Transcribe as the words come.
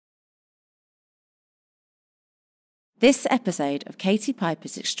This episode of Katie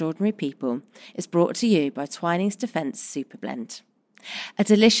Piper's Extraordinary People is brought to you by Twinings Defence Super Blend. A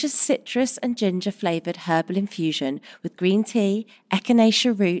delicious citrus and ginger flavoured herbal infusion with green tea,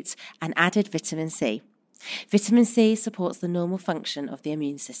 echinacea root and added vitamin C. Vitamin C supports the normal function of the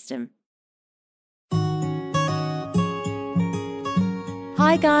immune system.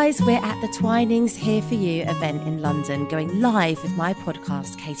 Hi guys, we're at the Twinings Here For You event in London, going live with my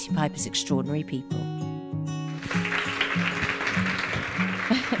podcast, Katie Piper's Extraordinary People.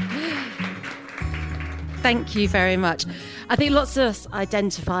 Thank you very much. I think lots of us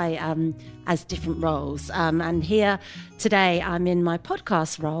identify as different roles. And here today, I'm in my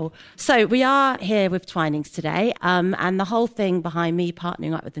podcast role. So we are here with Twinings today. And the whole thing behind me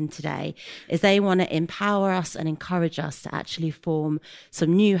partnering up with them today is they want to empower us and encourage us to actually form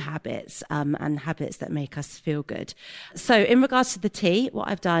some new habits and habits that make us feel good. So in regards to the tea, what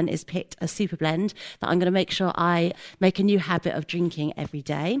I've done is picked a super blend that I'm going to make sure I make a new habit of drinking every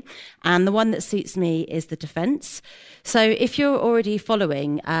day. And the one that suits me is the Defence. So if you're already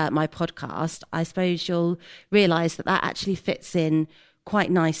following my podcast, I suppose you'll realise that actually fits in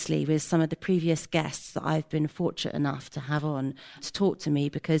quite nicely with some of the previous guests that I've been fortunate enough to have on to talk to me,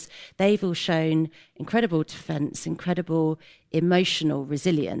 because they've all shown incredible defence, incredible emotional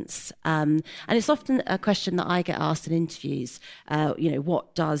resilience. And it's often a question that I get asked in interviews,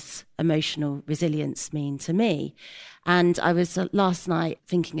 what does emotional resilience mean to me? And I was last night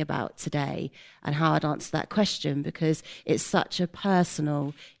thinking about today and how I'd answer that question, because it's such a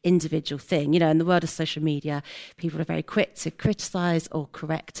personal, individual thing. You know, in the world of social media, people are very quick to criticise or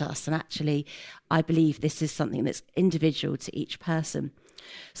correct us. And actually, I believe this is something that's individual to each person.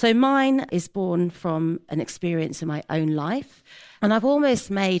 So mine is born from an experience in my own life, and I've almost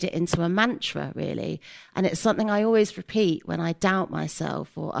made it into a mantra, really. And it's something I always repeat when I doubt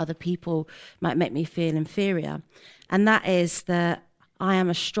myself or other people might make me feel inferior. And that is that I am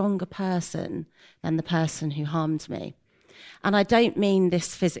a stronger person than the person who harmed me. And I don't mean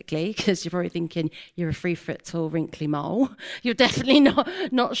this physically, because you're probably thinking you're a 3-foot tall, wrinkly mole. You're definitely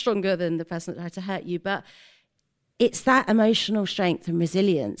not stronger than the person that tried to hurt you. But it's that emotional strength and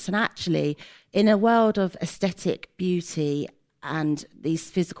resilience. And actually, in a world of aesthetic beauty and these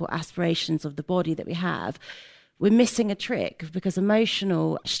physical aspirations of the body that we have, we're missing a trick, because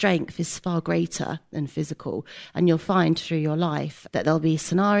emotional strength is far greater than physical. And you'll find through your life that there'll be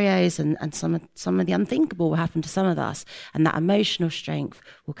scenarios and some of the unthinkable will happen to some of us. And that emotional strength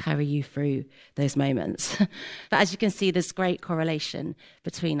will carry you through those moments. But as you can see, there's great correlation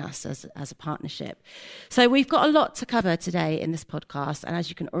between us as a partnership. So we've got a lot to cover today in this podcast. And as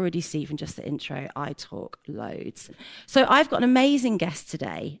you can already see from just the intro, I talk loads. So I've got an amazing guest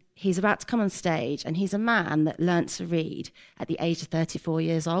today. He's about to come on stage, and he's a man that learnt to read at the age of 34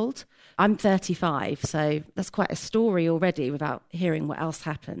 years old. I'm 35, so that's quite a story already without hearing what else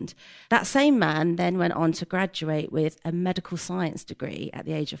happened. That same man then went on to graduate with a medical science degree at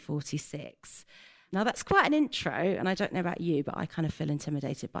the age of 46. Now, that's quite an intro, and I don't know about you, but I kind of feel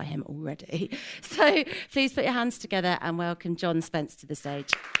intimidated by him already. So please put your hands together and welcome John Spence to the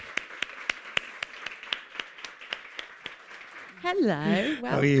stage. Hello, welcome.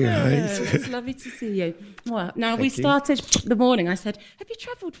 How are you? It's lovely to see you. Well, now we started the morning. I said, "Have you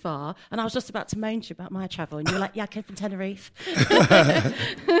travelled far?" And I was just about to moan to you about my travel, and you were like, "Yeah, I came from Tenerife."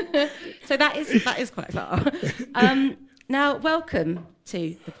 So that is quite far. Now, welcome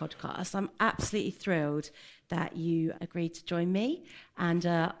to the podcast. I'm absolutely thrilled that you agreed to join me and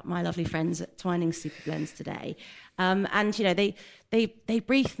my lovely friends at Twinings Super Blends today. And, you know, they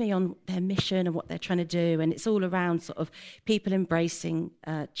briefed me on their mission and what they're trying to do, and it's all around sort of people embracing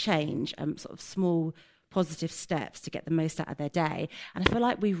change and sort of small positive steps to get the most out of their day. And I feel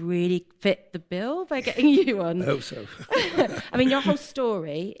like we really fit the bill by getting you on. I hope so. I mean, your whole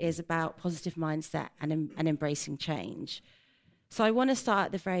story is about positive mindset and embracing change. So I want to start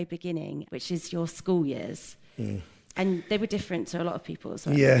at the very beginning, which is your school years. Mm. And they were different to a lot of people's.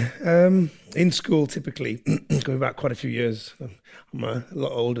 Right? Yeah. In school, typically, going back quite a few years. I'm a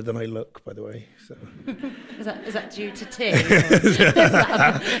lot older than I look, by the way. So. Is that due to tea?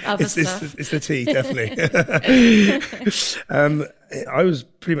 It's the tea, definitely. I was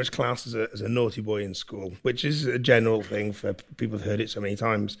pretty much classed as a naughty boy in school, which is a general thing for people who've heard it so many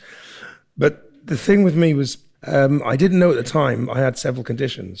times. But the thing with me was I didn't know at the time I had several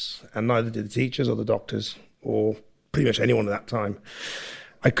conditions, and neither did the teachers or the doctors or pretty much anyone at that time.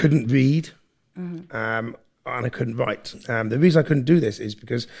 I couldn't read, and I couldn't write. The reason I couldn't do this is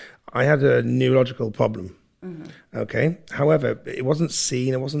because I had a neurological problem. Mm-hmm. Okay. However, it wasn't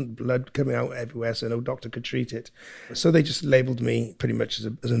seen. It wasn't blood coming out everywhere, so no doctor could treat it. So they just labelled me pretty much as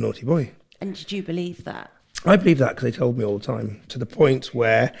a naughty boy. And did you believe that? I believe that because they told me all the time, to the point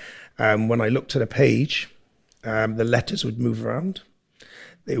where when I looked at a page, the letters would move around.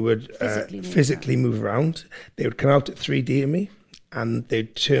 They would physically move around. They would come out at 3D in me, and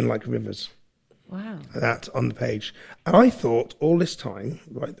they'd turn like rivers. Wow. That on the page. And I thought all this time,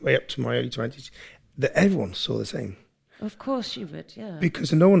 right the way up to my early 20s, that everyone saw the same. Of course you would, yeah.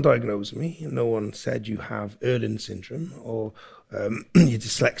 Because no one diagnosed me. No one said you have Erlen syndrome or your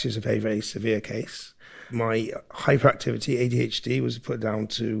dyslexia is a very, very severe case. My hyperactivity, ADHD, was put down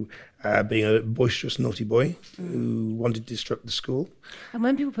to being a boisterous, naughty boy who wanted to disrupt the school. And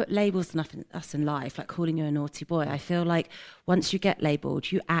when people put labels on us in life, like calling you a naughty boy, I feel like once you get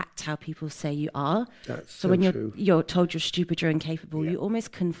labelled, you act how people say you are. That's so when true. you're told you're stupid, you're incapable, you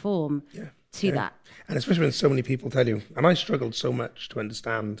almost conform to that. And especially when so many people tell you. And I struggled so much to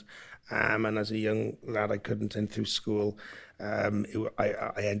understand. And as a young lad, I couldn't end through school. I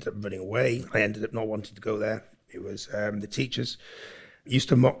ended up running away. I ended up not wanting to go there. It was the teachers used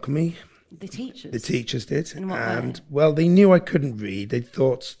to mock me. The teachers? The teachers did. In what way? Well, they knew I couldn't read. They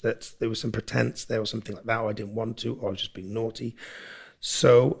thought that there was some pretense there or something like that, or I didn't want to, or I was just being naughty.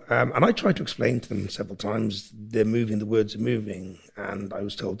 So, and I tried to explain to them several times, they're moving, the words are moving, and I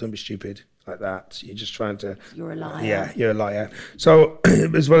was told, don't be stupid like that. You're just trying to... You're a liar. Yeah, you're a liar. So,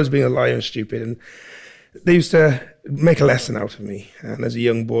 as well as being a liar and stupid, and they used to make a lesson out of me. And as a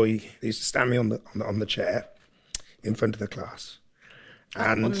young boy, they used to stand me on the chair in front of the class.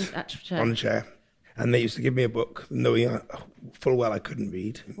 And on the actual chair? On the chair. And they used to give me a book, knowing full well I couldn't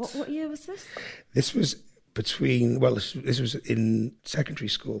read. What year was this? This was this was in secondary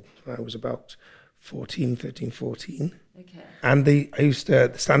school. I was about 14. Okay. And I used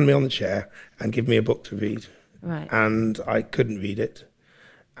to stand me on the chair and give me a book to read. Right. And I couldn't read it.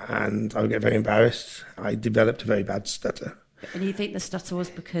 And I would get very embarrassed. I developed a very bad stutter. And you think the stutter was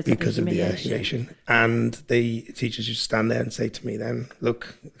because of the humiliation? humiliation. And the teachers used to stand there and say to me then,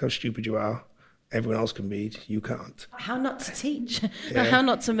 look how stupid you are. Everyone else can read, you can't. How not to teach? How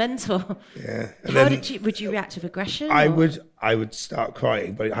not to mentor? Yeah. And how then would you react with aggression? I would start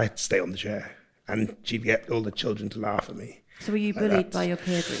crying, but I had to stay on the chair. And she'd get all the children to laugh at me. So were you bullied by your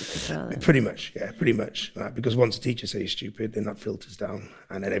peer group as well? Then? Pretty much, yeah, pretty much. Because once a teacher says stupid, then that filters down,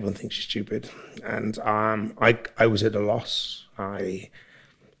 and then everyone thinks you're stupid. And I was at a loss. I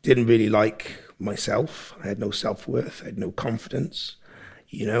didn't really like myself. I had no self-worth. I had no confidence,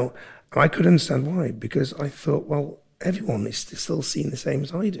 And I could understand why, because I thought, well, everyone is still seeing the same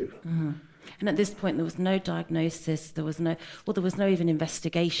as I do. Mm-hmm. And at this point, there was no diagnosis. There was no even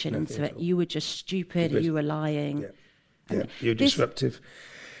investigation into it. You were just stupid. You were lying. Yeah, you're disruptive.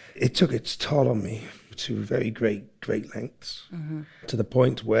 It took its toll on me to very great lengths, to the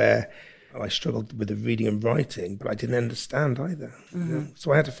point where I struggled with the reading and writing, but I didn't understand either.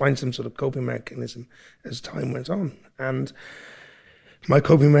 So I had to find some sort of coping mechanism as time went on. And my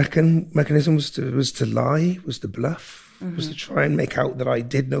coping mechanism was to lie, was to bluff, was to try and make out that I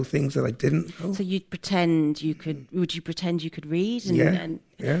did know things that I didn't know. So you'd pretend you could. Would you pretend you could read?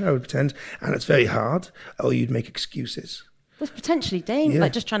 Yeah, I would pretend, and it's very hard. Or you'd make excuses. It was potentially dangerous,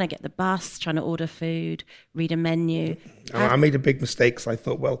 like just trying to get the bus, trying to order food, read a menu. I made a big mistake, so I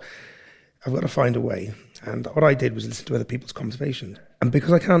thought, well, I've got to find a way. And what I did was listen to other people's conversations. And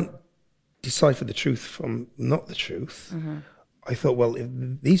because I can't decipher the truth from not the truth, I thought, well, if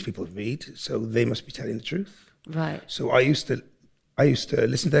these people read, so they must be telling the truth. Right. So I used to listen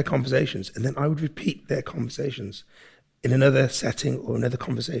to their conversations, and then I would repeat their conversations in another setting or another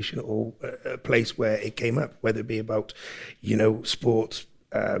conversation or a place where it came up, whether it be about, sport,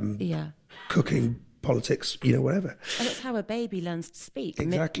 cooking, politics, whatever. And it's how a baby learns to speak,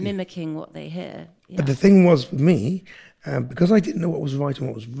 exactly. Mimicking what they hear. Yeah. But the thing was with me, because I didn't know what was right and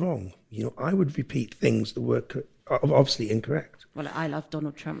what was wrong, I would repeat things that were obviously incorrect. Well, I love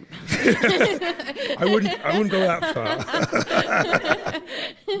Donald Trump. I wouldn't go that far.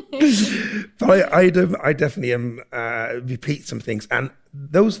 But I definitely repeat some things, and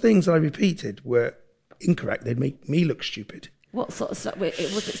those things that I repeated were incorrect. They'd make me look stupid. What sort of stuff? Was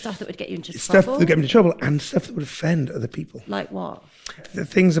it stuff that would get you into trouble? Stuff that would get me into trouble, and stuff that would offend other people. Like what? The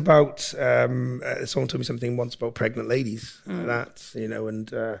things about someone told me something once about pregnant ladies, that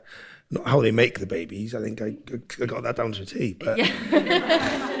and. Not how they make the babies. I think I got that down to a T, but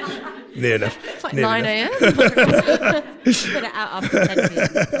near enough. It's like 9 a.m. Put it out after 10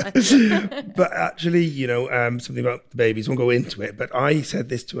 p.m. But actually, something about the babies. I won't go into it, but I said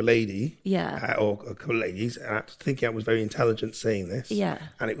this to a lady, or a couple of ladies, thinking I was very intelligent saying this,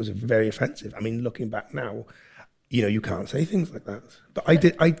 and it was very offensive. I mean, looking back now, you can't say things like that. But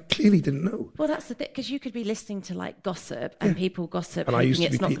I clearly didn't know. Well, that's the thing, because you could be listening to like gossip and people gossip, And I used to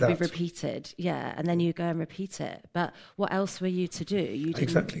it's not repeat going to be that. repeated. Yeah, and then you go and repeat it. But what else were you to do? You didn't.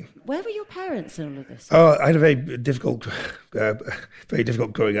 Exactly. Where were your parents in all of this? Oh, I had a very difficult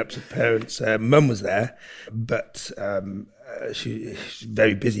growing up to parents. Mum was there, but she was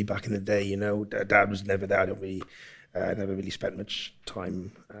very busy back in the day. Dad was never there. I never really spent much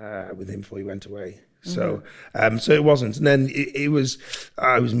time with him before he went away. So, so it wasn't. And then it was.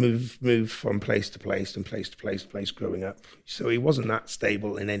 I was moved from place to place and place to place growing up. So it wasn't that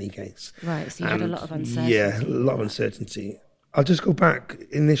stable in any case. Right. So you had a lot of uncertainty. Yeah, a lot of uncertainty. I'll just go back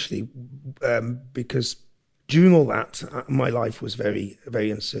initially because during all that, my life was very, very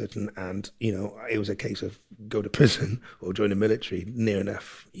uncertain, and it was a case of go to prison or join the military near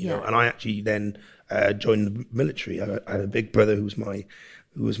enough. And I actually then joined the military. I had a big brother who was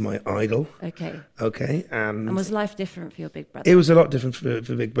my idol. Okay. And was life different for your big brother? It was a lot different for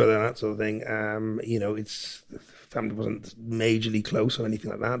Big Brother and that sort of thing. The family wasn't majorly close or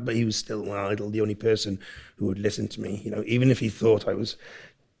anything like that, but he was still my idol, the only person who would listen to me. Even if he thought I was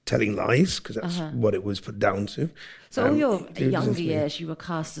telling lies, because that's what it was put down to. So all your younger years, you were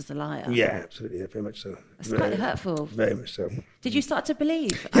cast as a liar? Yeah, absolutely, yeah, very much so. It's quite hurtful. Very much so. Did you start to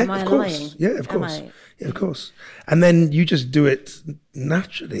believe, yeah, am I of course. lying? Yeah, of course. Yeah, of course. And then you just do it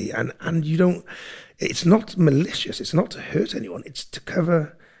naturally, and you don't, it's not malicious, it's not to hurt anyone, it's to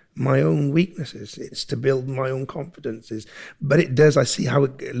cover my own weaknesses, it's to build my own confidences. But it does, I see how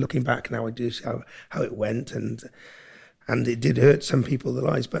it, looking back now, I do see how it went, and it did hurt some people, the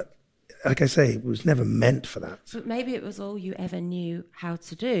lies, but like I say, it was never meant for that. But maybe it was all you ever knew how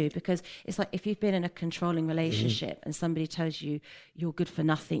to do, because it's like if you've been in a controlling relationship and somebody tells you you're good for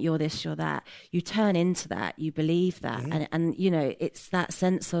nothing, you're this, you're that, you turn into that, you believe that, and it's that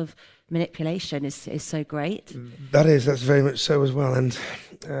sense of manipulation is so great. That's very much so as well. And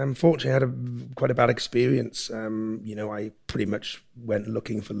fortunately, I had quite a bad experience. I pretty much went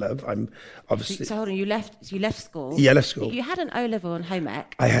looking for love. I'm obviously. So hold on, you left school. Yeah, I left school. You had an O level and home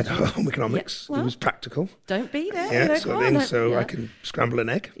ec. I had home economics. Yeah, well, it was practical. Don't be there. Yeah, so I can scramble an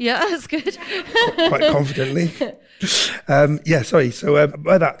egg. Yeah, that's good. Quite confidently. So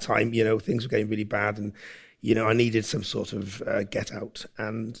by that time, things were getting really bad, and I needed some sort of get out,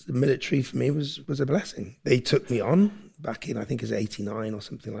 and the military for me was a blessing. They took me on back in, I think it was 89 or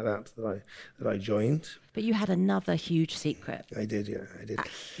something like that I joined. But you had another huge secret. I did, yeah, I did.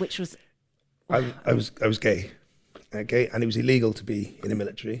 Which was? I was gay, and it was illegal to be in the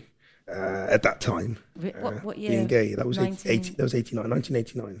military at that time. What year? Being gay, that was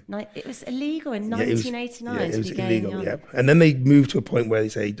 1989. It was illegal in 1989. It was to be illegal. gay Yeah, and then they moved to a point where they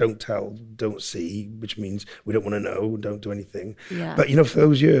say, "Don't tell, don't see," which means we don't want to know, don't do anything. Yeah. But for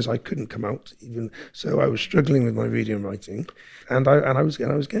those years, I couldn't come out even. So I was struggling with my reading and writing, and I was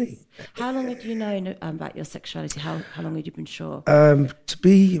gay. How long had you known about your sexuality? How long had you been sure? To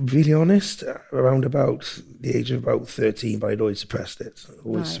be really honest, around about the age of about 13, but I'd always suppressed it.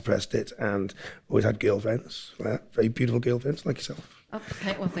 And always had girlfriends, very beautiful girlfriends like yourself.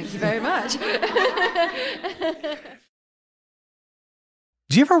 Okay, well, thank you very much.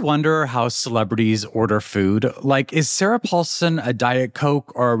 Do you ever wonder how celebrities order food? Like, is Sarah Paulson a Diet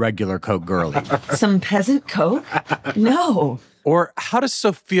Coke or a regular Coke girlie? Some peasant Coke? No. Or how does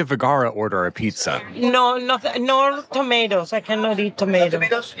Sofia Vergara order a pizza? No tomatoes. I cannot eat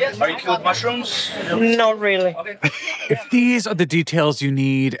tomatoes. Are you cool with mushrooms? Not really. If these are the details you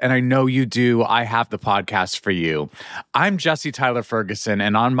need, and I know you do, I have the podcast for you. I'm Jesse Tyler Ferguson,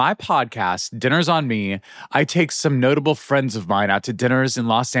 and on my podcast, Dinners on Me, I take some notable friends of mine out to dinners in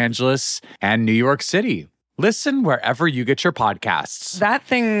Los Angeles and New York City. Listen wherever you get your podcasts. That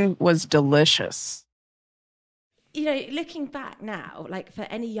thing was delicious. Looking back now, like for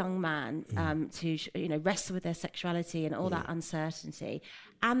any young man to wrestle with their sexuality and all that uncertainty,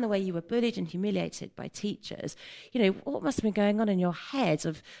 and the way you were bullied and humiliated by teachers, what must have been going on in your head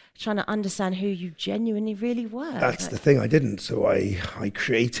of trying to understand who you genuinely really were? That's the thing, I didn't. So I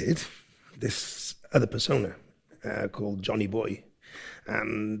created this other persona called Johnny Boy.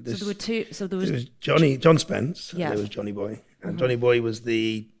 And so there were two. So there was John Spence, yeah. And there was Johnny Boy. And Johnny Boy was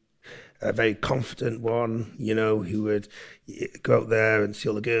the very confident one, who would go out there and see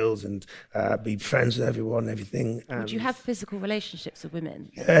all the girls and be friends with everyone and everything. And would you have physical relationships with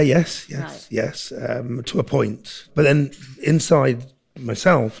women? Yes, to a point. But then inside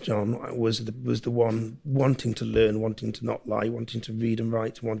myself, John, was the one wanting to learn, wanting to not lie, wanting to read and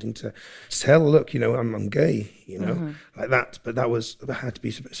write, wanting to tell, look, I'm gay, like that. But that had to be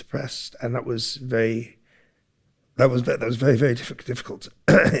suppressed, and that was very That was very, very difficult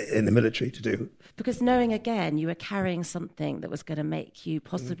in the military to do. Because knowing again, you were carrying something that was going to make you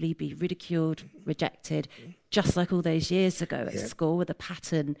possibly be ridiculed, rejected, just like all those years ago at school, with a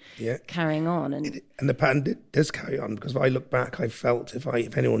pattern carrying on. And the pattern does carry on, because if I look back, I felt if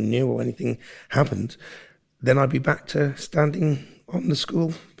anyone knew or anything happened, then I'd be back to standing on the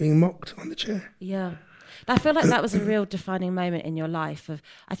school being mocked on the chair. Yeah. I feel like that was a real defining moment in your life.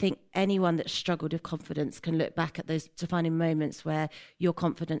 I think anyone that struggled with confidence can look back at those defining moments where your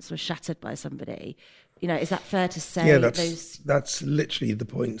confidence was shattered by somebody. You know, is that fair to say? Yeah, that's literally the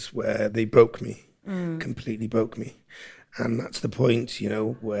point where they broke me, completely broke me. And that's the point, you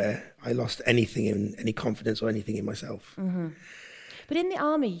know, where I lost any confidence or anything in myself. Mm-hmm. But in the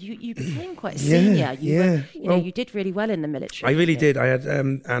army, you became quite senior. You did really well in the military. I really did. I had,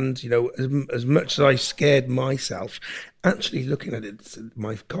 and you know, as much as I scared myself, actually looking at it,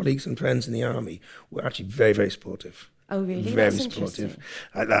 my colleagues and friends in the army were actually very, very supportive. Oh, really? Very That's supportive.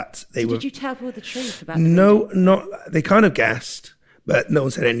 Like that. Did you tell people the truth about? They kind of guessed. But no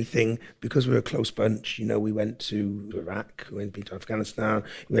one said anything, because we were a close bunch. You know, we went to Iraq, we went to Afghanistan,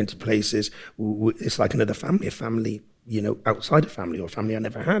 we went to places. It's like another family, a family, you know, outside of family, or a family I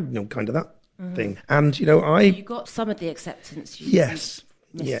never had, you know, kind of that thing. And, you know, you got some of the acceptance you missed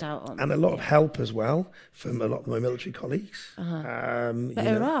out on. And a lot of help as well from a lot of my military colleagues. But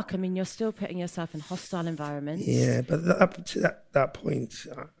Iraq, I mean, you're still putting yourself in hostile environments. Yeah, but up to that point,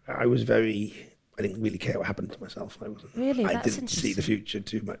 I didn't really care what happened to myself. I didn't see the future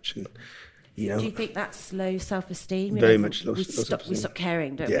too much, and you know. Do you think that's low self-esteem? Very much low we self-esteem. We stop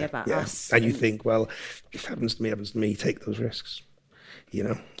caring, don't we, about us? And you think, well, if it happens to me, take those risks, you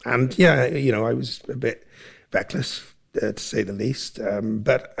know. And you know, I was a bit reckless, to say the least.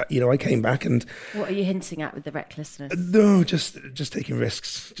 But you know, I came back and. What are you hinting at with the recklessness? No, just taking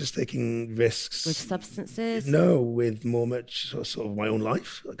risks. Just taking risks with substances. No, with much sort of my own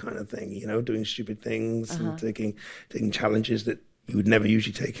life, kind of thing. You know, doing stupid things and taking challenges that you would never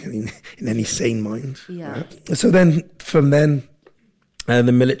usually take in any sane mind. Yeah. So then, from then. The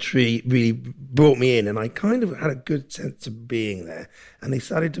military really brought me in, and I kind of had a good sense of being there. And they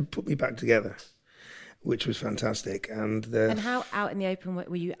started to put me back together, which was fantastic. And how out in the open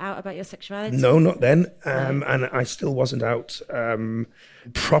were you? Out about your sexuality? No, not then. And I still wasn't out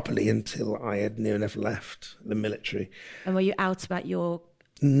properly until I had near enough left the military. And were you out about your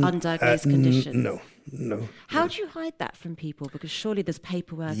undiagnosed conditions? No. How do you hide that from people? Because surely there's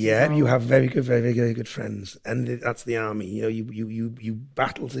paperwork. Yeah, involved. You have very, very good friends, and that's the army. You know, you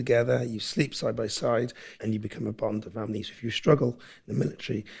battle together, you sleep side by side, and you become a bond of family. So if you struggle in the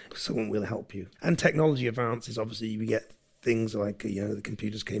military, someone will help you. And technology advances. Obviously, you get things like, you know, the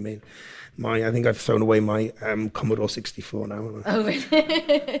computers came in. I think I've thrown away my Commodore 64 now. Oh,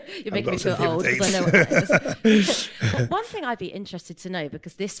 really? You're making me feel old, because I know what that is. But one thing I'd be interested to know,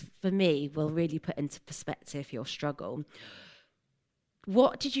 because this, for me, will really put into perspective your struggle.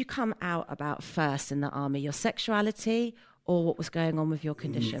 What did you come out about first in the army? Your sexuality, or what was going on with your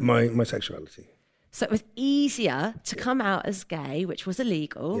condition? My sexuality. So it was easier to come out as gay, which was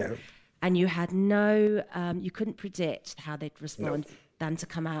illegal. Yeah. And you had you couldn't predict how they'd respond than to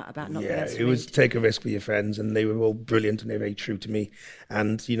come out about not being able to it was take a risk with your friends, and they were all brilliant and they were very true to me.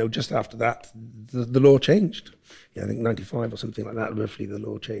 And, you know, just after that, the law changed. Yeah, I think 95 or something like that, roughly, the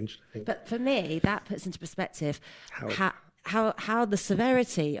law changed, I think. But for me, that puts into perspective how the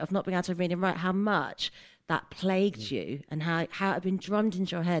severity of not being able to read and write, how much that plagued you, and how it had been drummed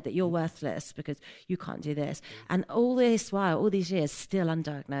into your head that you're worthless because you can't do this. And all this while, all these years, still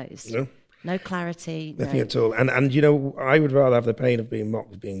undiagnosed. No clarity. Nothing at all. And, you know, I would rather have the pain of being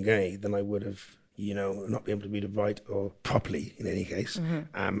mocked as being gay than I would have, you know, not being able to read and write, or properly in any case,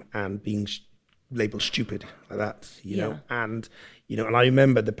 and being labelled stupid like that, you know. And, you know, and I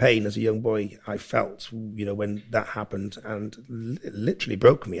remember the pain as a young boy I felt, you know, when that happened, and it literally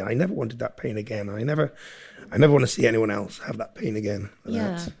broke me. I never wanted that pain again. I never want to see anyone else have that pain again.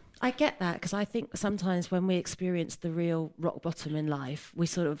 That. I get that, because I think sometimes when we experience the real rock bottom in life, we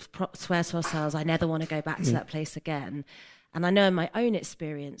sort of swear to ourselves, I never want to go back to that place again. And I know in my own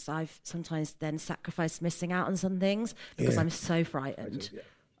experience, I've sometimes then sacrificed missing out on some things because I'm so frightened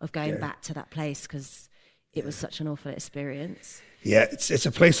of going back to that place, because it was such an awful experience. Yeah, it's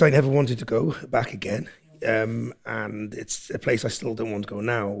a place I never wanted to go back again. And it's a place I still don't want to go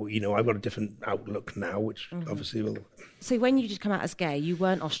now. You know, I've got a different outlook now, which obviously will So when you did come out as gay, you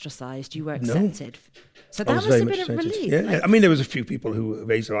weren't ostracised, you were No. accepted. So that I was must very have much been a excited. relief. Yeah, yeah. I mean, there was a few people who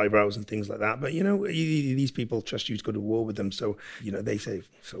raised their eyebrows and things like that, but these people trust you to go to war with them, so they say,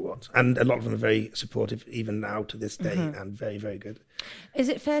 so what? And a lot of them are very supportive, even now to this day, and very, very good. Is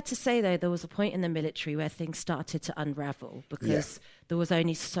it fair to say, though, there was a point in the military where things started to unravel because there was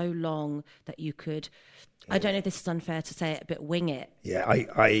only so long that you could, I don't know if this is unfair to say it, but wing it? Yeah,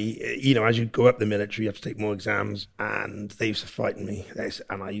 as you go up the military, you have to take more exams, and they used to frighten me.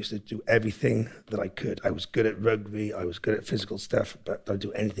 And I used to do everything that I could. I was good at rugby, I was good at physical stuff, but I'd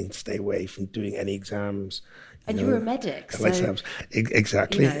do anything to stay away from doing any exams. And you were a medic, so... Exams.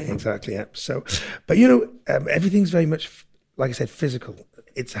 Exactly, yeah. So, but everything's very much, like I said, physical.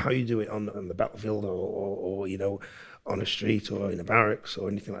 It's how you do it on the battlefield or on a street or in a barracks or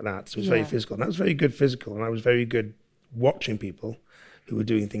anything like that. So it's very physical. And that was very good physical. And I was very good watching people who were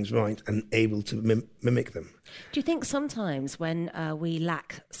doing things right and able to mimic them. Do you think sometimes when we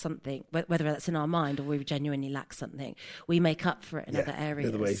lack something, whether that's in our mind or we genuinely lack something, we make up for it in other areas?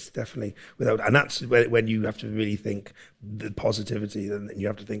 In other ways, definitely. And that's when you have to really think the positivity, and you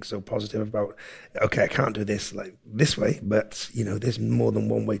have to think so positive about, okay, I can't do this like this way, but there's more than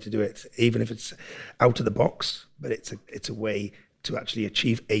one way to do it, even if it's out of the box, but it's a way to actually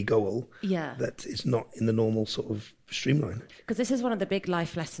achieve a goal that is not in the normal sort of streamline. Because this is one of the big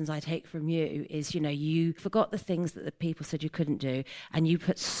life lessons I take from you is, you forgot the things that the people said you couldn't do, and you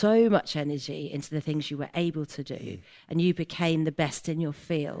put so much energy into the things you were able to do, and you became the best in your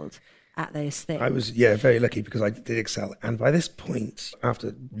field at those things. I was, very lucky because I did excel. And by this point,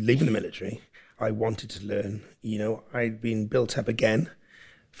 after leaving the military, I wanted to learn. I'd been built up again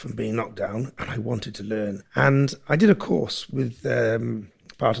from being knocked down, and I wanted to learn. And I did a course with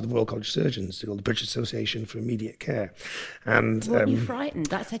part of the Royal College of Surgeons, called the British Association for Immediate Care. And weren't you frightened?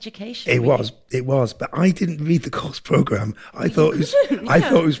 That's education. It was, but I didn't read the course program. I thought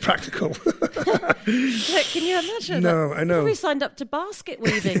it was practical. Look, can you imagine? No, I know. Probably signed up to basket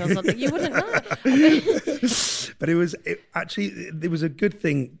weaving or something. You wouldn't know. But it was a good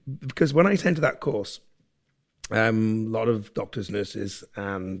thing, because when I attended that course, a lot of doctors, nurses,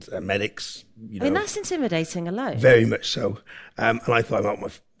 and medics. I mean, that's intimidating alone. Very much so. And I thought, I'm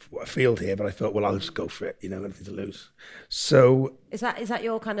out my field here, but I thought, well, I'll just go for it. Nothing to lose. So is that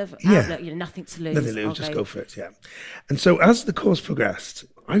your kind of outlook? Nothing to lose. Nothing to lose. Just go for it. Yeah. And so as the course progressed,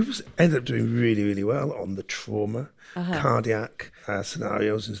 I ended up doing really, really well on the trauma, cardiac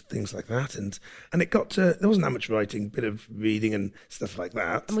scenarios and things like that. And it got to, there wasn't that much writing, bit of reading and stuff like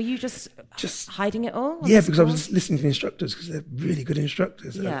that. And were you just hiding it all? Yeah, because I was listening to the instructors, because they're really good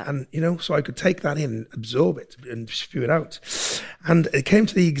instructors. Yeah. And so I could take that in, absorb it and spew it out. And it came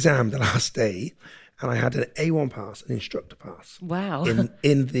to the exam the last day, and I had an A1 pass, an instructor pass. Wow.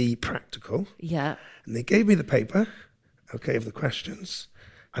 In the practical. Yeah. And they gave me the paper, of the questions.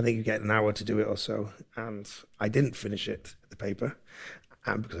 I think you get an hour to do it or so. And I didn't finish it, the paper,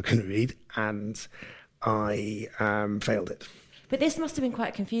 because I couldn't read. And I failed it. But this must have been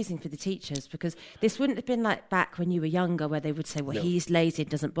quite confusing for the teachers, because this wouldn't have been like back when you were younger, where they would say, well, he's lazy and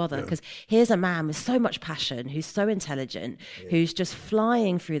doesn't bother. Because here's a man with so much passion, who's so intelligent, who's just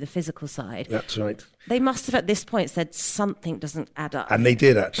flying through the physical side. That's right. They must have at this point said something doesn't add up. And they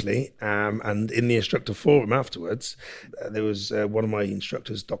did, actually. And in the instructor forum afterwards, there was one of my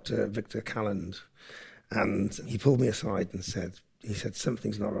instructors, Dr. Victor Calland, and he pulled me aside and said,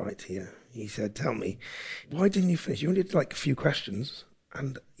 something's not right here. He said, tell me, why didn't you finish? You only did like a few questions,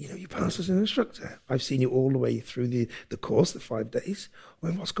 and you passed as an instructor. I've seen you all the way through the course, the 5 days.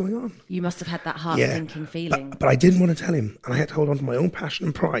 Well, what's going on? You must have had that heart-sinking feeling. But I didn't want to tell him, and I had to hold on to my own passion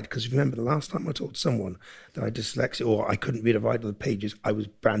and pride, because remember, the last time I told someone that I had dyslexia or I couldn't read or write the pages, I was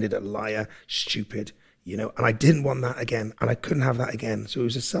branded a liar, stupid, and I didn't want that again, and I couldn't have that again. So it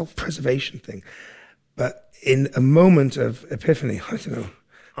was a self-preservation thing. But in a moment of epiphany, I don't know,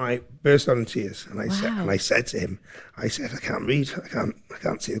 I burst out in tears, and I said to him, I can't read, I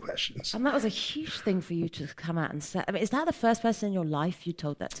can't see the questions. And that was a huge thing for you to come out and say. I mean, is that the first person in your life you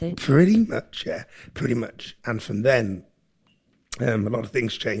told that to? Pretty much, yeah, pretty much. And from then, a lot of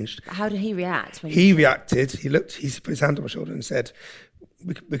things changed. How did he react? He reacted. He put his hand on my shoulder and said,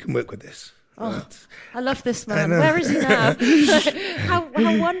 "We can work with this." Oh, I love this man. Where is he now? how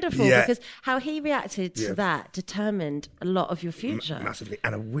wonderful, because how he reacted to that determined a lot of your future. Massively.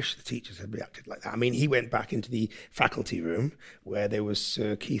 And I wish the teachers had reacted like that. I mean, he went back into the faculty room where there was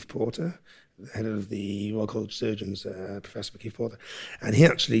Sir Keith Porter, the head of the Royal College of Surgeons, Professor Keith Porter, and he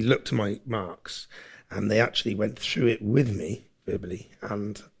actually looked to my marks, and they actually went through it with me verbally,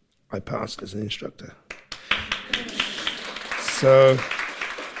 and I passed as an instructor. So...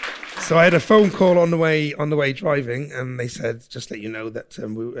 So I had a phone call on the way driving, and they said, just let you know that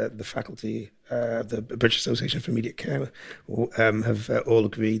the faculty, the British Association for Immediate Care, have all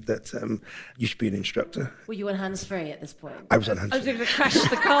agreed that you should be an instructor. Were you on hands-free at this point? I was on I was hands-free. going to crash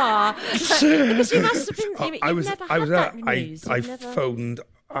the car. Because you must have been, I was never I was had at that I news. I You've never- phoned.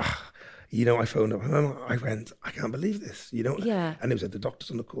 I phoned up. And I went, I can't believe this. Yeah. And it was at the doctors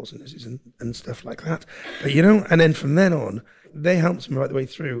on the course and nurses and stuff like that. But and then from then on, they helped me right the way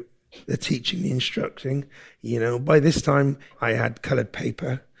through. The teaching, the instructing. By this time I had coloured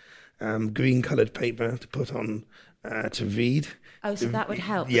paper, green coloured paper to put on to read. Oh, so that would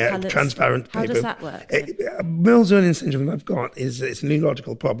help. the Yeah, colours. transparent paper. How does that work? Mills-Irwin syndrome that I've got it's a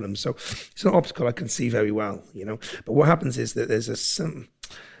neurological problem, so it's not an optical I can see very well, But what happens is that there's some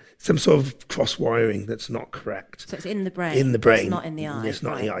sort of cross wiring that's not correct. So it's in the brain. In the brain, It's not in the eye. It's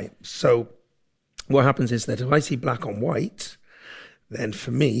not in the right. eye. So what happens is that if I see black on white, then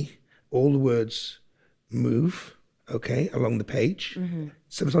for me all the words move. Okay, along the page. Mm-hmm.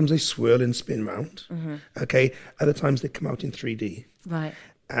 Sometimes they swirl and spin round. Mm-hmm. Okay, other times they come out in 3D. Right.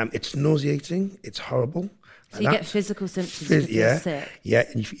 It's nauseating. It's horrible. So you get physical symptoms. You feel sick. Yeah,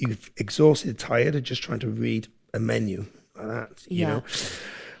 and you're exhausted, tired, and just trying to read a menu like that. Yeah.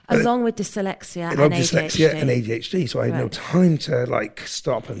 Along with dyslexia and ADHD. So I had no time to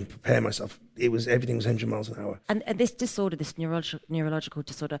stop and prepare myself. Everything was 100 miles an hour. And this disorder, this neurological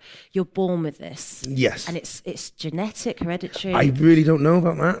disorder, you're born with this. Yes. And it's genetic, hereditary. I really don't know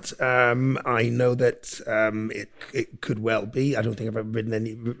about that. I know that it could well be. I don't think I've ever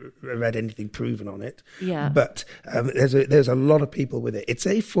read anything proven on it. Yeah. But there's a lot of people with it. It's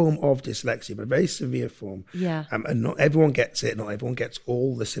a form of dyslexia, but a very severe form. Yeah. And not everyone gets it. Not everyone gets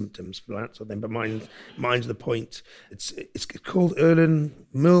all the symptoms, that sort of thing. But mine's the point. It's called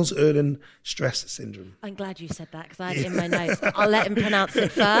Mills-Irwin stress syndrome. I'm glad you said that because I had it in my notes. I'll let him pronounce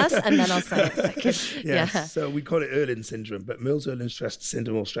it first and then I'll say it second. Yeah. So we call it Irwin syndrome, but Mills-Irwin stress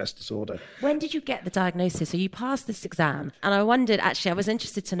syndrome or stress disorder. When did you get the diagnosis? So you passed this exam, and I wondered, actually, I was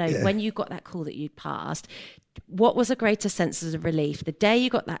interested to know when you got that call that you'd passed, what was a greater sense of relief, the day you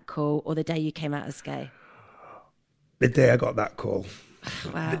got that call or the day you came out as gay? The day I got that call.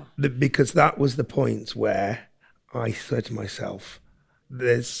 Wow. Because that was the point where I said to myself,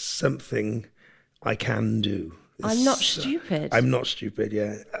 there's something I can do. I'm not stupid. I'm not stupid,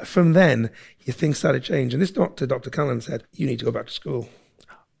 yeah. From then, your things started to change. And this doctor, Dr. Callan, said, you need to go back to school.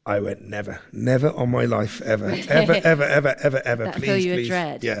 I went, never on my life, ever, ever, ever, ever, ever, ever. That please, fill you please. a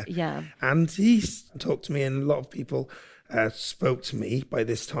dread. Yeah. And he talked to me, and a lot of people spoke to me. By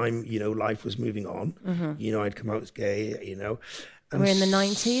this time, life was moving on. Mm-hmm. I'd come out as gay, And we're in the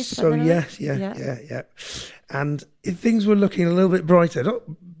 90s. So yeah. And things were looking a little bit brighter, not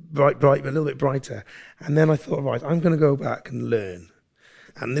bright, but a little bit brighter. And then I thought, right, I'm going to go back and learn.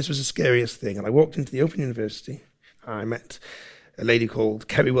 And this was the scariest thing. And I walked into the Open University. I met a lady called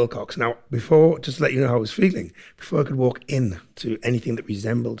Kerry Wilcox. Now, just to let you know how I was feeling, before I could walk in to anything that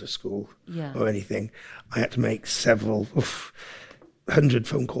resembled a school or anything, I had to make several 100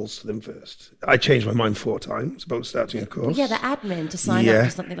 phone calls to them first. I changed my mind 4 times about starting a course. Yeah, the admin to sign up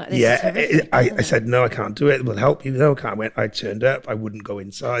for something like this. Is horrific, I said, no, I can't do it. We'll help you. No, I can't. I turned up. I wouldn't go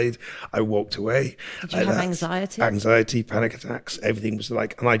inside. I walked away. Did you have anxiety? Anxiety, panic attacks. Everything was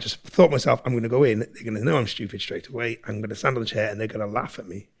and I just thought to myself, I'm going to go in. They're going to know I'm stupid straight away. I'm going to stand on the chair and they're going to laugh at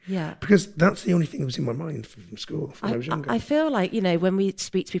me. Yeah. Because that's the only thing that was in my mind from school when I was younger. I feel like, when we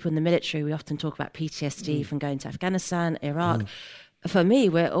speak to people in the military, we often talk about PTSD from going to Afghanistan, Iraq. For me,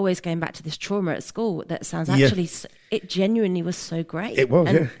 we're always going back to this trauma at school that sounds actually, it genuinely was so great. It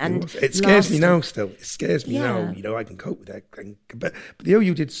was, and it scares me now still. It scares me now. I can cope with that. But the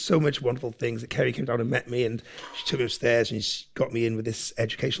OU did so much wonderful things that Kerry came down and met me, and she took me upstairs and she got me in with this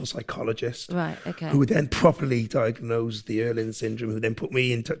educational psychologist. Right, okay. Who then properly diagnosed the Irwin syndrome, who then put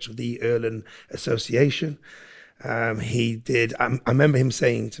me in touch with the Irwin Association. He did. I remember him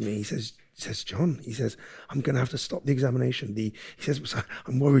saying to me, he says, John, I'm going to have to stop the examination. He says,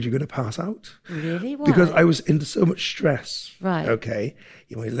 I'm worried you're going to pass out. Really? Why? Because I was under so much stress. Right. Okay.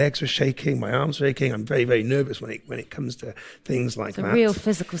 My legs were shaking, my arms were shaking. I'm very, very nervous when it comes to things like that. Real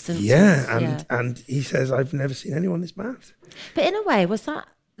physical symptoms. Yeah. And he says, I've never seen anyone this bad. But in a way,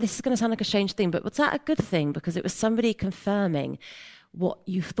 this is going to sound like a strange thing, but was that a good thing? Because it was somebody confirming what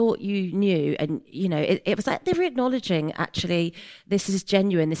you thought you knew, and it was like they were acknowledging, actually, this is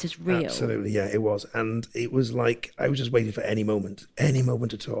genuine, this is real. Absolutely, yeah, it was. And it was like I was just waiting for any moment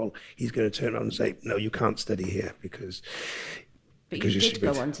at all, he's going to turn around and say, no, you can't study here, because But because you you're did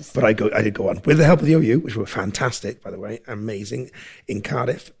go stupid. on to But I did go on with the help of the OU, which were fantastic, by the way, amazing, in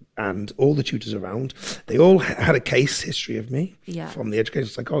Cardiff, and all the tutors around. They all had a case history of me, from the educational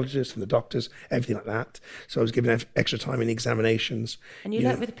psychologists, from the doctors, everything like that. So I was given extra time in examinations. And you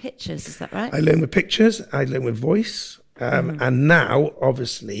learnt with pictures, is that right? I learned with pictures, I learned with voice. And now,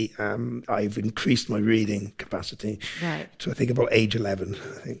 obviously, I've increased my reading capacity to, I think, about age 11.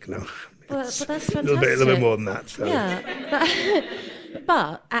 I think, no. Well, but that's fantastic. A little bit more than that. So. Yeah,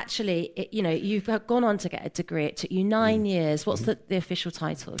 but actually, you've gone on to get a degree. It took you 9 years. What's the official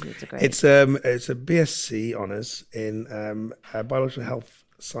title of your degree? It's a BSc honours in biological health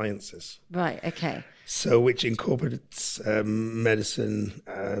sciences. Right. Okay. So, which incorporates medicine,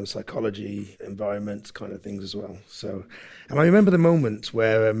 psychology, environment kind of things as well. So, and I remember the moment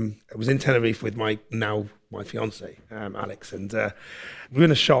where I was in Tenerife with my fiance, Alex, and we were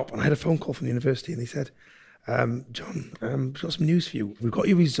in a shop, and I had a phone call from the university, and they said, John, we've got some news for you. We've got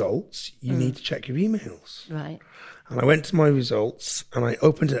your results. You need to check your emails. Right. And I went to my results, and I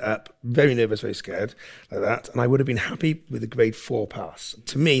opened it up, very nervous, very scared, like that, and I would have been happy with a grade 4 pass.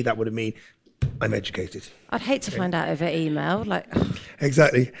 To me, that would have mean I'm educated. I'd hate to find out over email.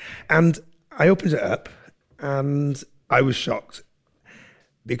 Exactly. And I opened it up, and I was shocked,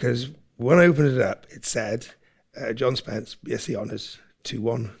 because when I opened it up, it said, John Spence, BSc Honours,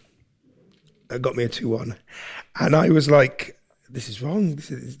 2-1. That got me a 2-1. And I was like, this is wrong.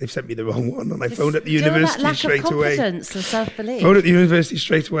 They've sent me the wrong one. And I phoned at the university straight away. Confidence and self-belief. Phoned at the university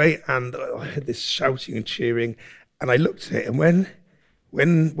straight away, and I heard this shouting and cheering. And I looked at it, and when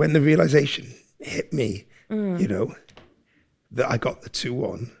the realization hit me, that I got the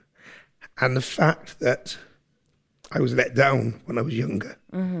 2-1, and the fact that I was let down when I was younger,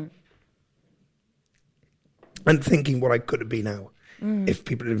 and thinking what I could have been now if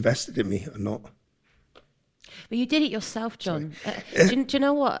people had invested in me or not. But you did it yourself, John. Do you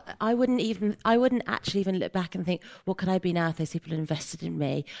know what? I wouldn't actually even look back and think, what could I be now if those people had invested in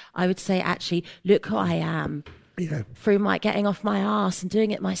me? I would say, actually, look who I am. Yeah. Through my getting off my arse and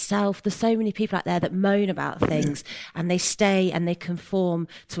doing it myself. There's so many people out there that moan about things and they stay and they conform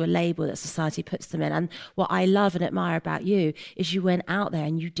to a label that society puts them in. And what I love and admire about you is you went out there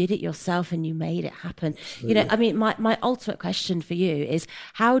and you did it yourself and you made it happen. Absolutely. My ultimate question for you is,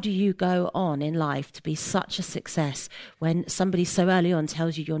 how do you go on in life to be such a success when somebody so early on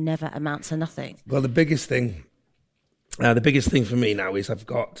tells you you'll never amount to nothing? Well, the biggest thing for me now is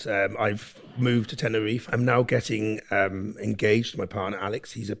I've moved to Tenerife. I'm now getting engaged to my partner,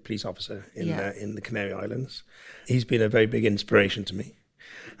 Alex. He's a police officer in the Canary Islands. He's been a very big inspiration to me.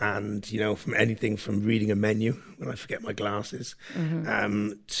 And, from anything from reading a menu when I forget my glasses,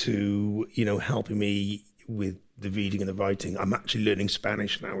 to, helping me with the reading and the writing. I'm actually learning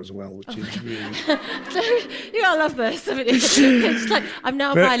Spanish now as well, which is really... You gotta love this. I mean, it's like, I'm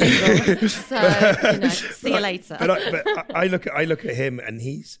now bilingual, so, see you later. But I look at him, and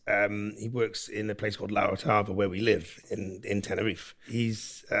he works in a place called La Orotava, where we live in Tenerife.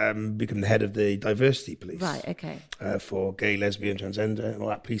 He's become the head of the diversity police. Right, okay. For gay, lesbian, transgender, and all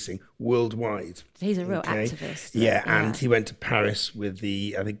that policing worldwide. He's a real activist. Yeah, and he went to Paris with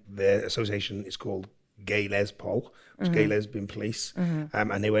I think the association is called Gay Lespol, which is Gay Lesbian Police,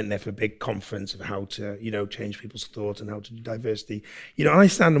 and they went there for a big conference of how to, change people's thoughts and how to do diversity. I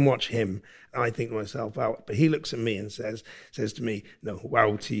stand and watch him, and I think to myself, wow. But he looks at me and says to me, no,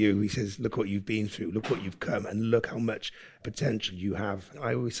 wow to you. He says, look what you've been through, look what you've come, and look how much potential you have.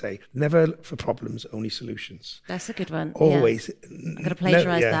 I always say, never for problems, only solutions. That's a good one. Always. Yeah. I'm going to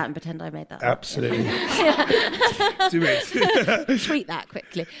plagiarise that and pretend I made that Absolutely. Do it. Tweet that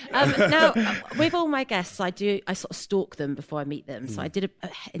quickly. Now, with all my guests, I sort of stalk them before I meet them. So I did an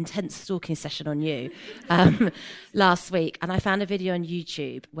intense stalking session on you last week, and I found a video on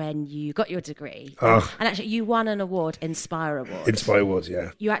YouTube when you got your degree. And actually, you won an award, Inspire Award. Inspire Awards,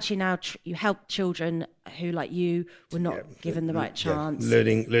 yeah. You actually now you help children who, like you, were not given the right chance.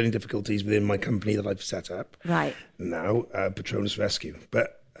 Learning difficulties within my company that I've set up. Right. Now, Patronus Rescue.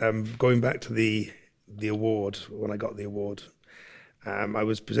 But going back to the award, when I got the award, I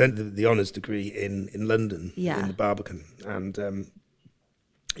was presented the honours degree in London, in the Barbican, and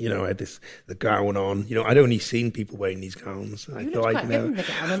I had the gown on. I'd only seen people wearing these gowns. I thought I'd never. The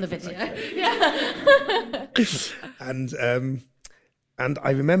gown on the video. And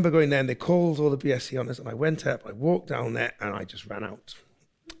I remember going there, and they called all the BSc honours, and I went up, I walked down there, and I just ran out.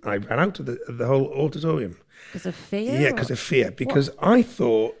 I ran out of the whole auditorium. Because of fear? Yeah, because of fear. Because I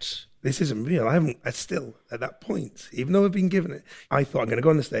thought, this isn't real. I'm still at that point, even though I've been given it. I thought, I'm going to go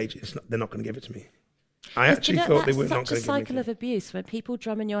on the stage. They're not going to give it to me. I actually thought they were not going to That's such a give me cycle of abuse. When people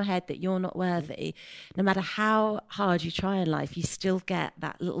drum in your head that you're not worthy, no matter how hard you try in life, you still get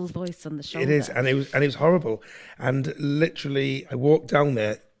that little voice on the shoulder. It is, and it was horrible. And literally, I walked down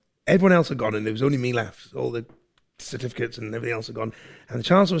there. Everyone else had gone, and there was only me left. All the certificates and everything else had gone. And the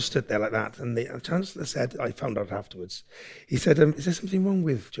Chancellor stood there like that. And the Chancellor said, I found out afterwards, he said, is there something wrong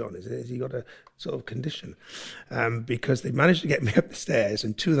with John? Has he got a sort of condition? Because they managed to get me up the stairs,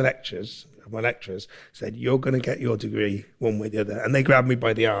 and two of my lecturers said, you're going to get your degree one way or the other. And they grabbed me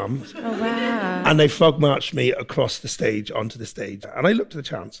by the arm. Oh, wow. And they frog marched me across the stage, onto the stage. And I looked at the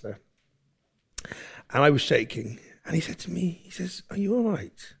Chancellor, and I was shaking. And he said to me, he says, are you all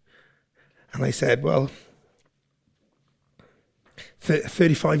right? And I said, well,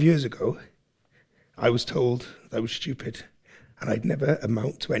 35 years ago, I was told I was stupid and I'd never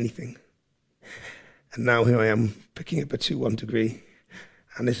amount to anything. And now here I am picking up a 2-1 degree,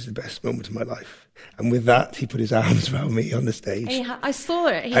 and this is the best moment of my life. And with that, he put his arms around me on the stage. I saw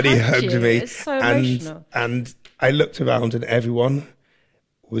it. He hugged you. me. It's so emotional. And I looked around, and everyone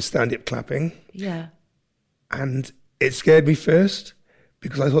was standing up clapping. Yeah. And it scared me first,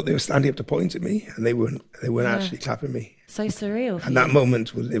 because I thought they were standing up to point at me, and they weren't actually clapping me. So surreal. And that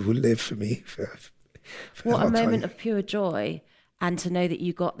moment will live for me for what a moment time. of pure joy, and to know that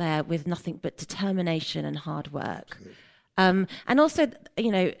you got there with nothing but determination and hard work. And also,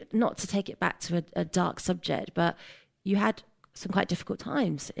 not to take it back to a dark subject, but you had some quite difficult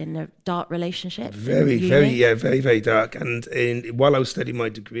times in a dark relationship. Very, very dark. And while I was studying my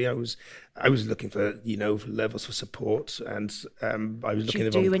degree, I was looking for levels for support, and I was looking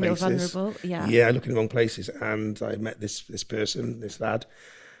in the wrong places. When you're vulnerable, yeah, I looked in the wrong places, and I met this person, this lad.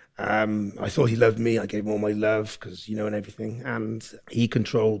 I thought he loved me. I gave him all my love because and everything, and he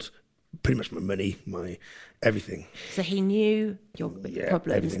controlled pretty much my money, my everything. So he knew your problems,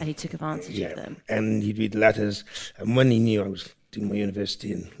 everything. and he took advantage of them. And he'd read letters, and when he knew I was doing my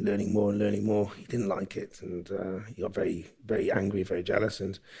university and learning more, he didn't like it, and he got very, very angry, very jealous,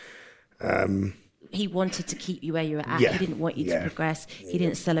 and he wanted to keep you where you were at. Yeah, he didn't want you to progress. He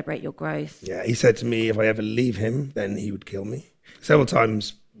didn't celebrate your growth. Yeah, he said to me, if I ever leave him, then he would kill me. Several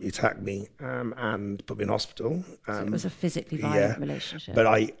times he attacked me and put me in hospital. So it was a physically violent relationship. But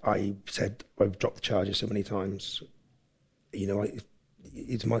I said, I've dropped the charges so many times.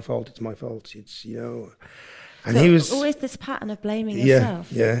 It's my fault. It's my fault. It's, And so he was always this pattern of blaming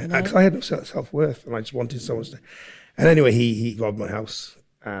yourself. Yeah, because I had no self-worth, and I just wanted someone to. And anyway, he robbed my house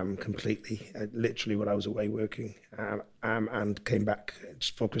completely, literally when I was away working, and came back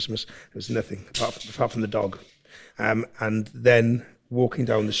just before Christmas. There was nothing apart from the dog. And then walking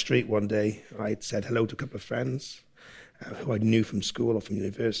down the street one day, I'd said hello to a couple of friends who I knew from school or from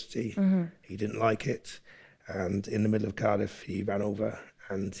university. Mm-hmm. He didn't like it, and in the middle of Cardiff, he ran over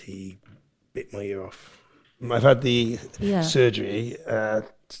and he bit my ear off. I've had the surgery to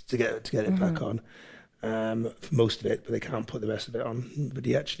get it back on, for most of it, but they can't put the rest of it on. But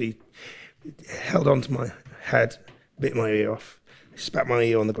he actually held onto my head, bit my ear off, spat my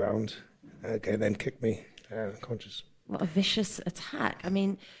ear on the ground, then kicked me unconscious. What a vicious attack! I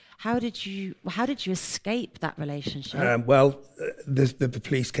mean, how did you escape that relationship? The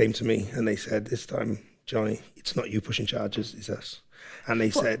police came to me and they said, "This time, Johnny, it's not you pushing charges, it's us." And they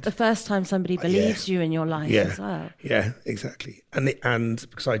said, the first time somebody believes you in your life as well. Yeah, exactly. And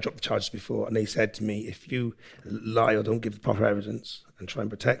because I dropped the charges before, and they said to me, if you lie or don't give the proper evidence and try and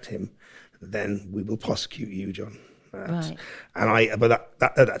protect him, then we will prosecute you, John. Right. And but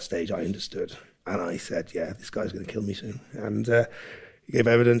at that stage, I understood. And I said, yeah, this guy's going to kill me soon. And he gave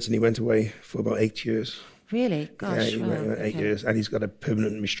evidence, and he went away for about 8 years. Really? Gosh. Yeah, he went 8 years, and he's got a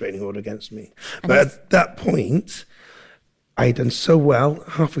permanent restraining order against me. But at that point, I had done so well,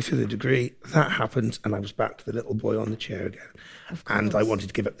 halfway through the degree, that happened, and I was back to the little boy on the chair again. And I wanted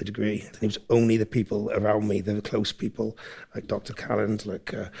to give up the degree. And it was only the people around me, the close people, like Dr. Calland,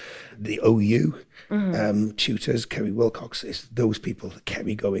 like the OU, tutors, Kerry Wilcox, it's those people that kept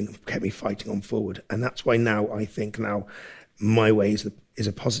me going, kept me fighting on forward. And that's why I think my way is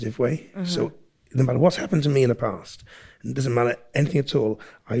a positive way. Mm-hmm. So no matter what's happened to me in the past, it doesn't matter anything at all,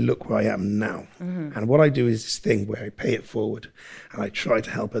 I look where I am now. Mm-hmm. And what I do is this thing where I pay it forward and I try to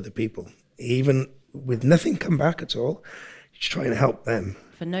help other people. Even with nothing come back at all, just trying to help them.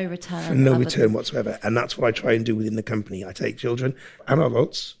 For no return. For no return whatsoever. And that's what I try and do within the company. I take children and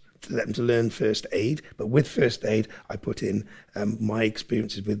adults to let them to learn first aid. But with first aid, I put in my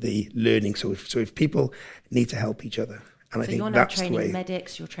experiences with the learning. So if people need to help each other. And I think you're now that's training the way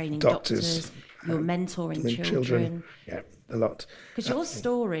medics, you're training doctors you're mentoring children. Yeah, a lot. Because your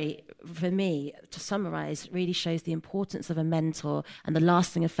story, for me, to summarise, really shows the importance of a mentor and the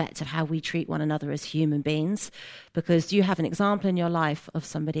lasting effect of how we treat one another as human beings. Because you have an example in your life of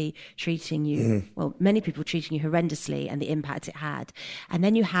somebody treating you, well, many people treating you horrendously and the impact it had. And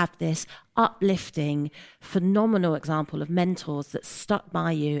then you have this uplifting, phenomenal example of mentors that stuck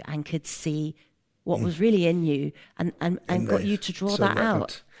by you and could see what was really in you and got you to draw that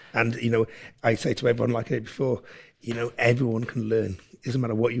out. And, I say to everyone, like I did before, everyone can learn. It doesn't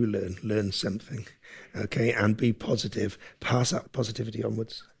matter what you learn something, okay? And be positive, pass that positivity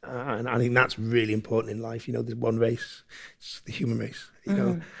onwards. And I think that's really important in life. There's one race, it's the human race,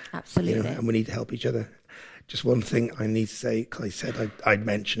 Absolutely. And we need to help each other. Just one thing I need to say, because I said I'd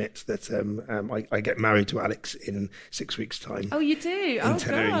mention it, that I get married to Alex in 6 weeks' time. Oh, you do? Oh,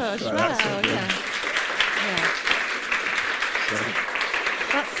 gosh. Wow. Yeah.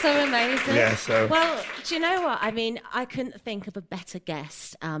 That's so amazing. Yeah, so... Well, do you know what? I mean, I couldn't think of a better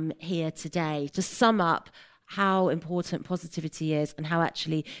guest here today to sum up how important positivity is and how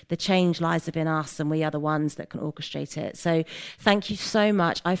actually the change lies within us and we are the ones that can orchestrate it. So thank you so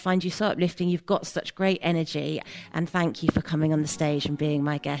much. I find you so uplifting. You've got such great energy, and thank you for coming on the stage and being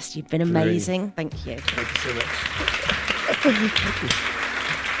my guest. You've been amazing. Thank you. Thank you so much. Thank you.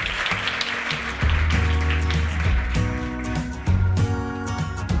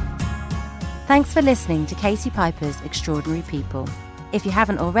 Thanks for listening to Katie Piper's Extraordinary People. If you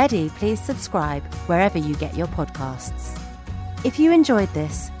haven't already, please subscribe wherever you get your podcasts. If you enjoyed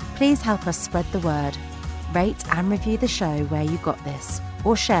this, please help us spread the word. Rate and review the show where you got this,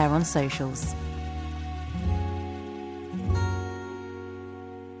 or share on socials.